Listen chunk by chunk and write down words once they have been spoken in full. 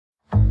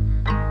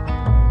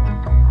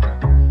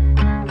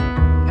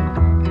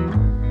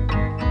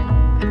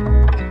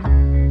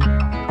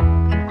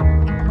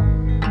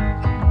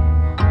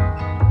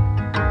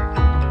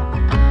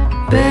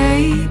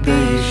Baby,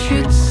 you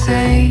should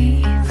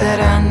say that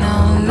I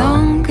no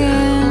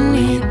longer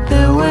need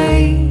the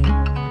way.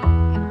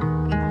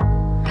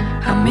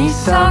 I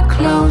miss how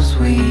close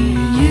we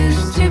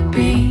used to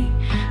be.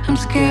 I'm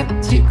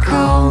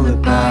skeptical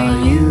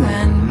about you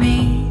and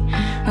me.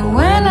 And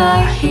when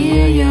I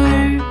hear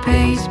your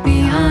pace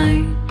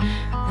behind,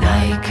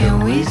 like a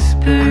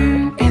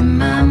whisper in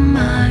my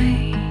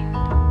mind,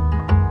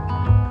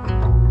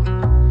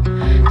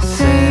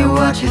 say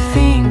what you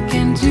think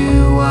and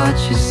do what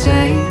you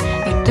say.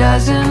 It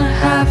doesn't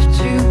have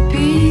to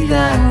be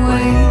that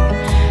way.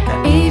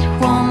 It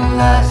won't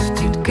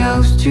last, it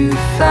goes too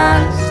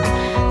fast.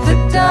 The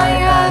die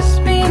has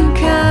been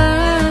cast.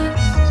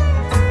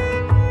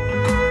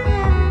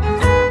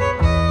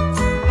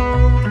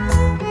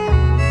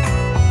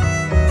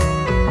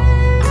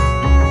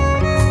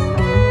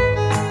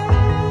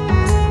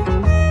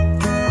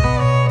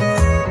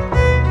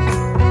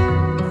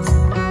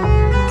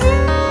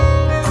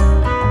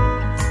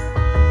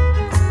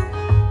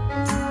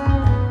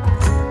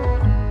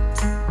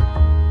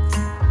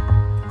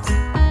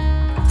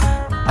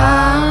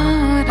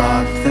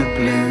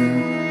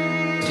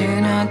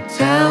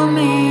 Tell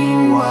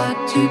me what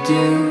to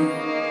do.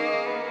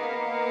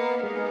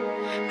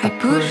 I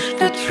push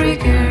the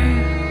trigger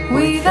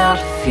without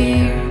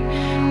fear.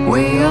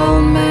 We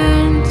all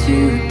meant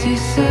to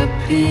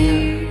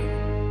disappear.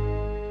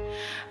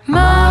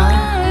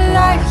 My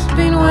life's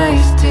been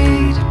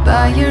wasted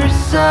by your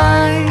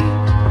side.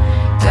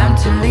 Time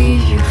to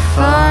leave you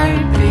far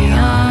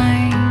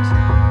behind.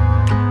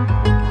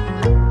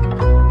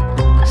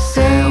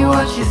 Say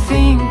what you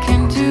think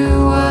and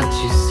do what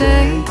you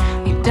say.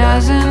 It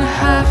doesn't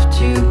have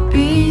to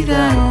be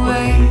that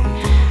way.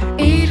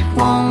 It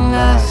won't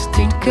last,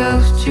 it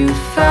goes too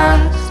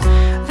fast.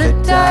 The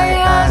die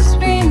has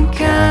been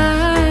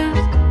cast.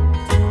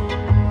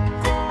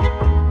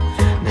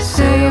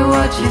 Say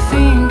what you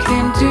think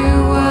and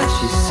do what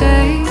you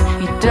say.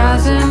 It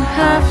doesn't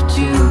have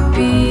to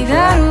be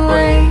that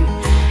way.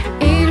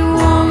 It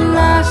won't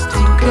last,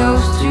 it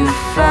goes too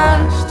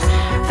fast.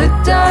 The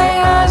die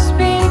has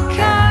been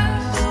cast.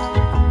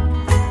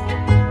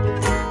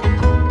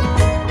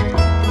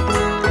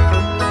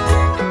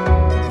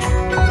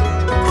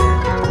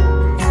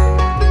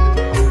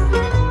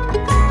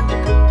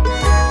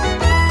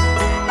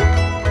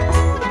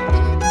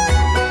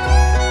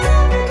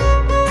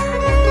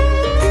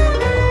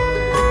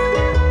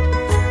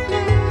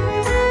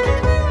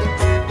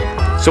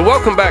 So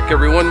welcome back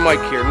everyone, Mike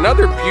here.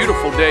 Another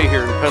beautiful day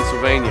here in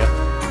Pennsylvania.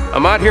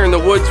 I'm out here in the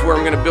woods where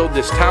I'm going to build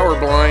this tower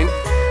blind.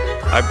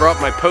 I brought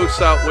my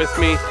posts out with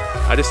me.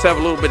 I just have a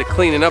little bit of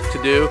cleaning up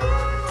to do.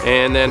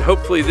 And then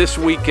hopefully this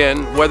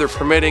weekend, weather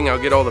permitting, I'll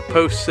get all the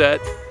posts set.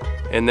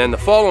 And then the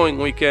following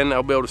weekend,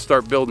 I'll be able to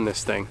start building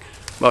this thing.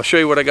 I'll show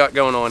you what I got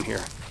going on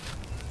here.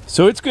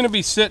 So it's going to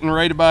be sitting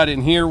right about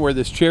in here where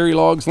this cherry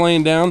log's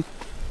laying down.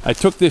 I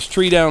took this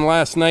tree down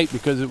last night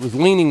because it was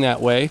leaning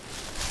that way.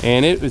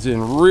 And it was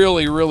in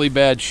really, really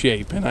bad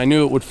shape. And I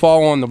knew it would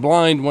fall on the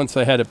blind once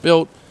I had it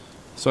built,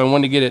 so I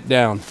wanted to get it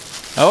down.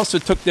 I also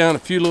took down a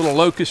few little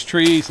locust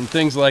trees and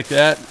things like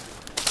that.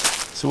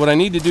 So what I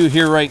need to do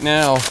here right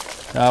now,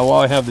 while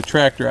I have the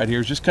tractor out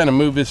here, is just kind of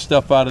move this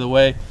stuff out of the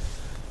way,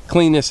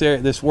 clean this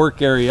area, this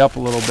work area up a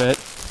little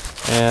bit,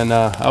 and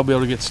I'll be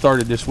able to get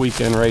started this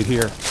weekend right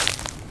here.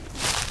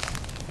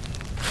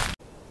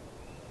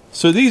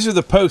 So these are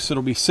the posts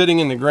that'll be sitting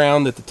in the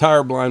ground that the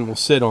tower blind will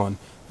sit on.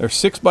 They're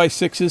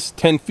 6x6s,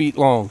 10 feet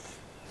long.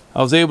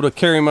 I was able to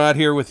carry them out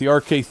here with the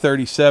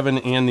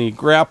RK37 and the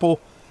grapple.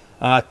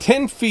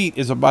 10 feet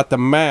is about the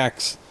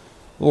max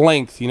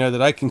length, you know,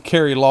 that I can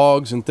carry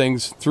logs and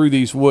things through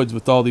these woods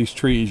with all these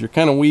trees. You're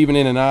kind of weaving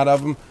in and out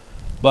of them,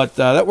 but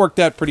that worked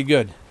out pretty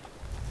good.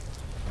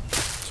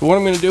 So what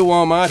I'm going to do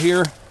while I'm out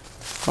here,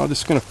 I'm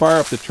just going to fire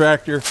up the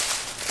tractor,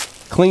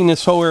 clean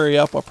this whole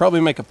area up. I'll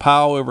probably make a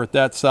pile over at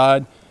that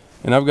side,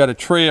 and I've got a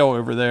trail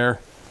over there.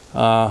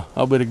 I'll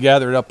be able to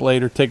gather it up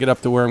later, take it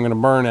up to where I'm going to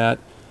burn at.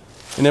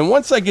 And then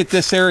once I get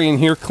this area in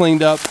here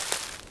cleaned up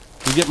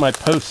and get my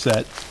post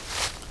set,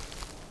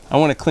 I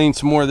want to clean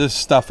some more of this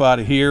stuff out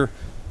of here,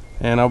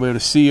 and I'll be able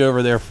to see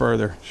over there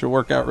further. Should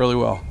work out really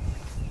well.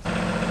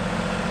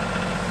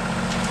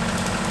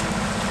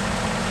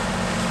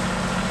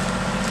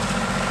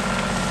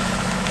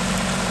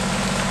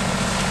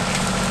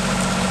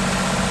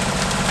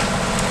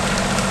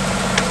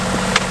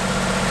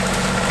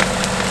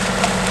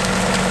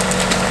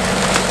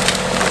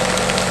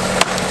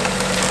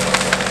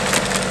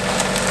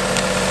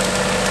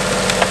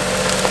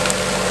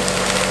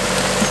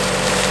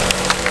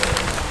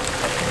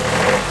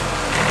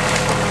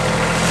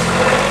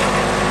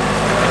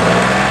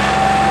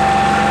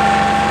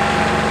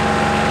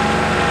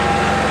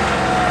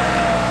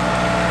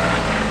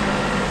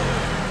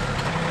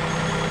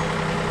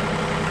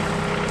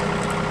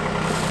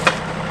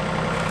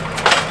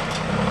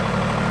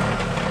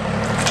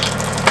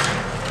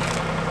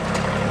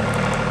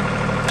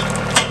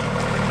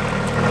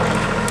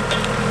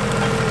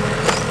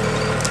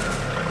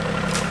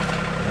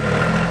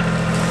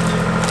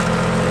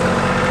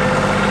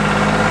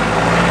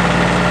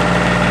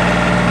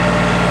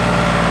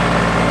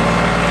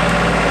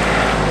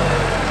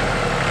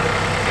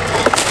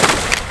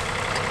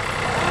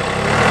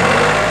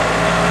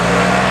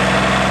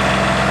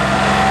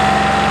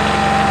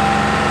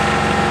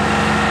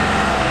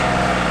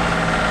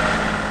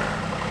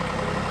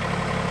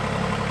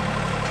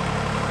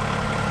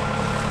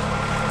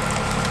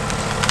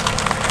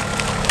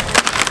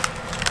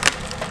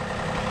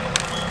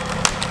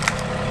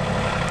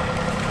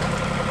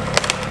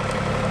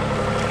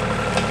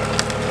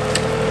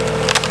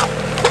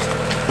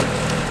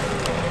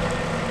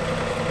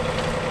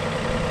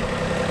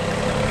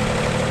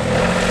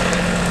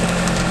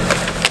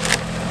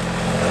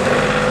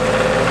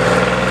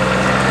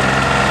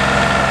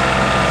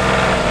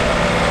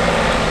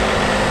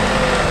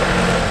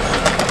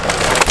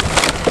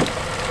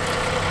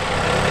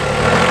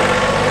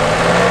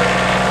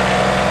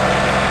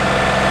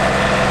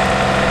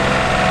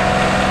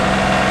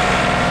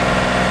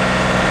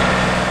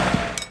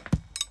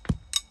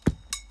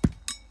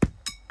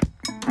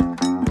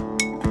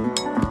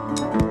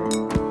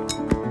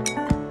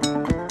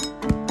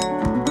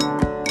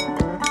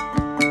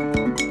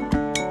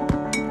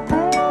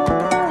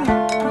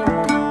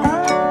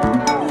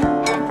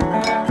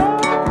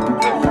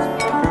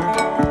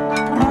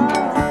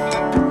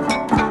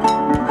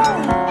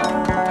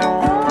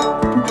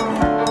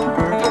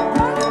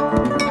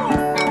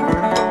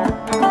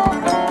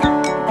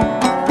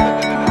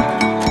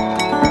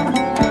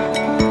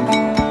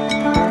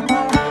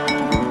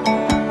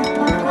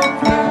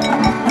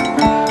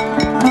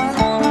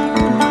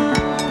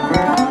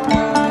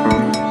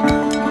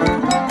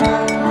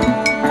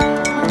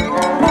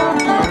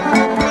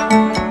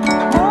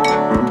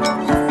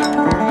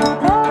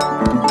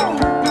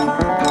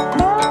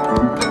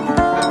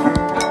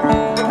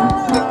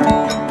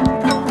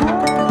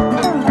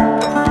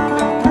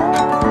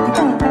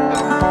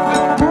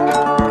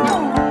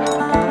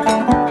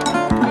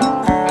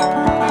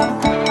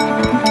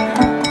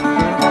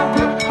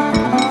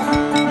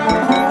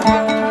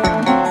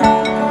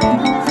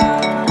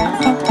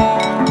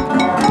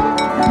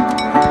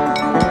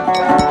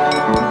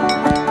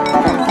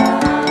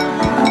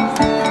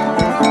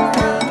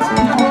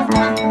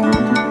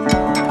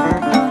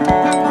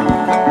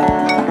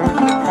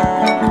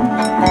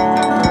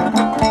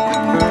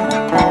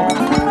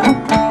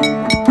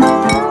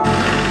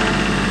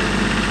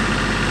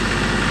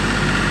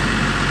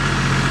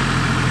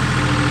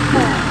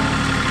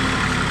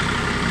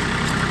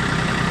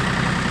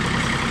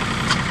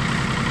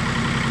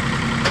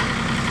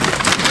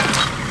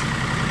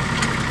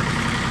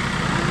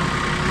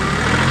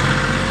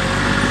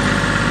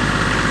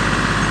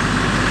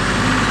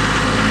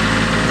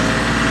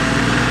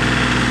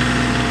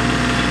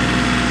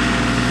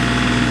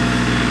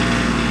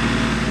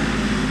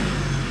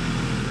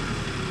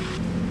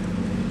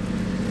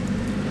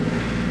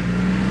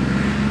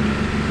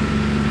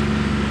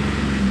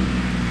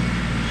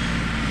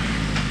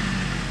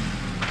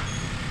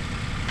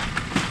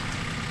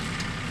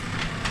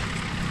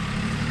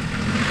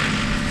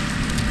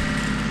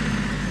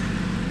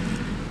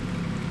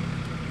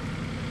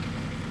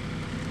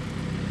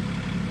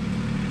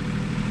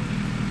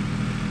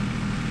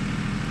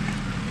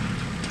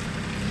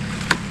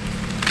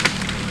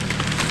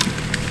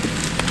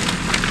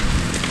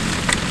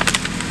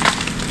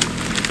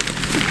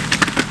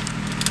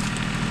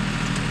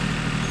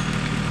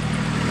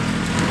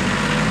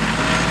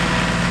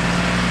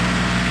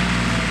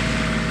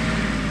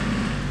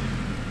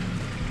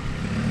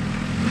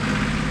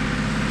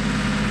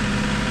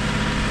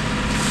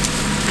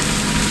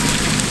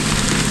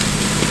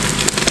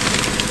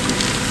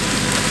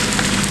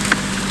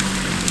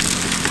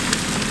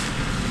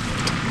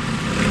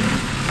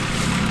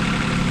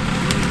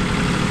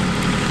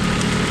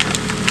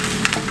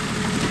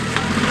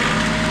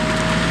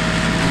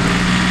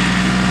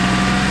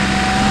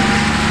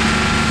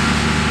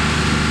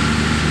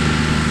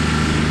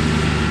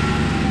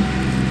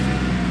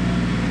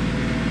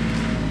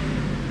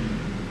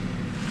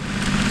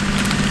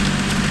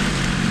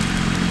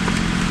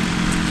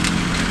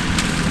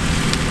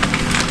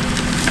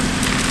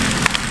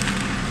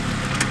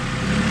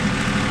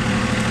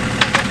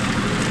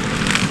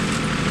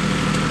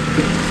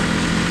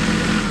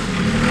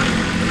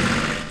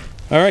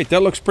 All right,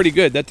 that looks pretty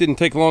good. That didn't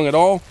take long at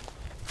all.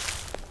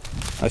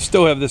 I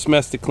still have this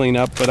mess to clean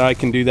up, but I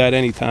can do that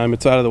anytime.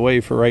 It's out of the way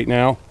for right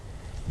now.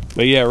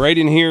 But yeah, right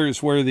in here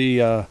is where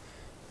the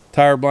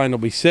tire blind will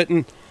be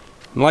sitting.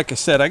 And like I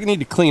said, I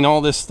need to clean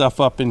all this stuff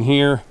up in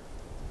here,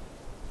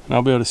 and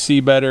I'll be able to see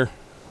better.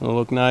 It'll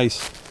look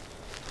nice.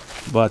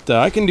 But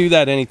I can do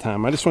that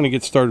anytime. I just want to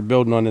get started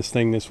building on this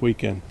thing this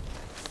weekend.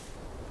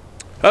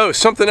 Oh,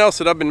 something else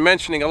that I've been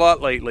mentioning a lot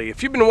lately.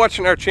 If you've been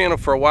watching our channel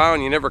for a while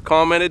and you never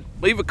commented,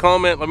 leave a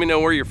comment. Let me know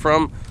where you're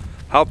from,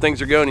 how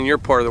things are going in your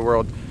part of the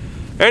world.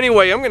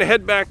 Anyway, I'm going to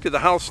head back to the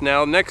house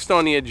now. Next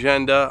on the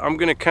agenda, I'm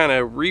going to kind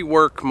of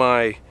rework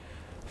my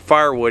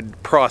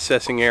firewood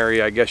processing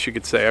area, I guess you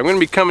could say. I'm going to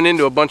be coming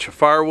into a bunch of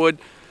firewood.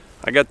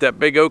 I got that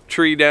big oak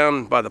tree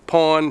down by the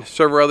pond,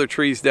 several other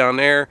trees down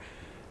there.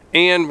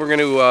 And we're going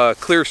to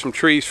clear some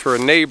trees for a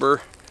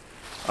neighbor.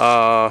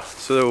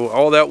 So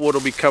all that wood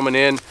will be coming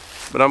in.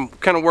 But I'm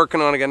kind of working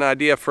on an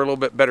idea for a little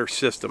bit better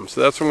system. So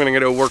that's what I'm going to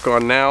go work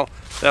on now.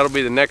 That'll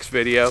be the next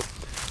video.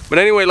 But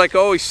anyway, like I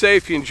always say,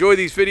 if you enjoy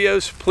these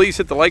videos, please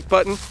hit the like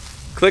button,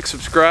 click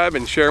subscribe,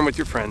 and share them with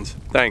your friends.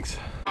 Thanks.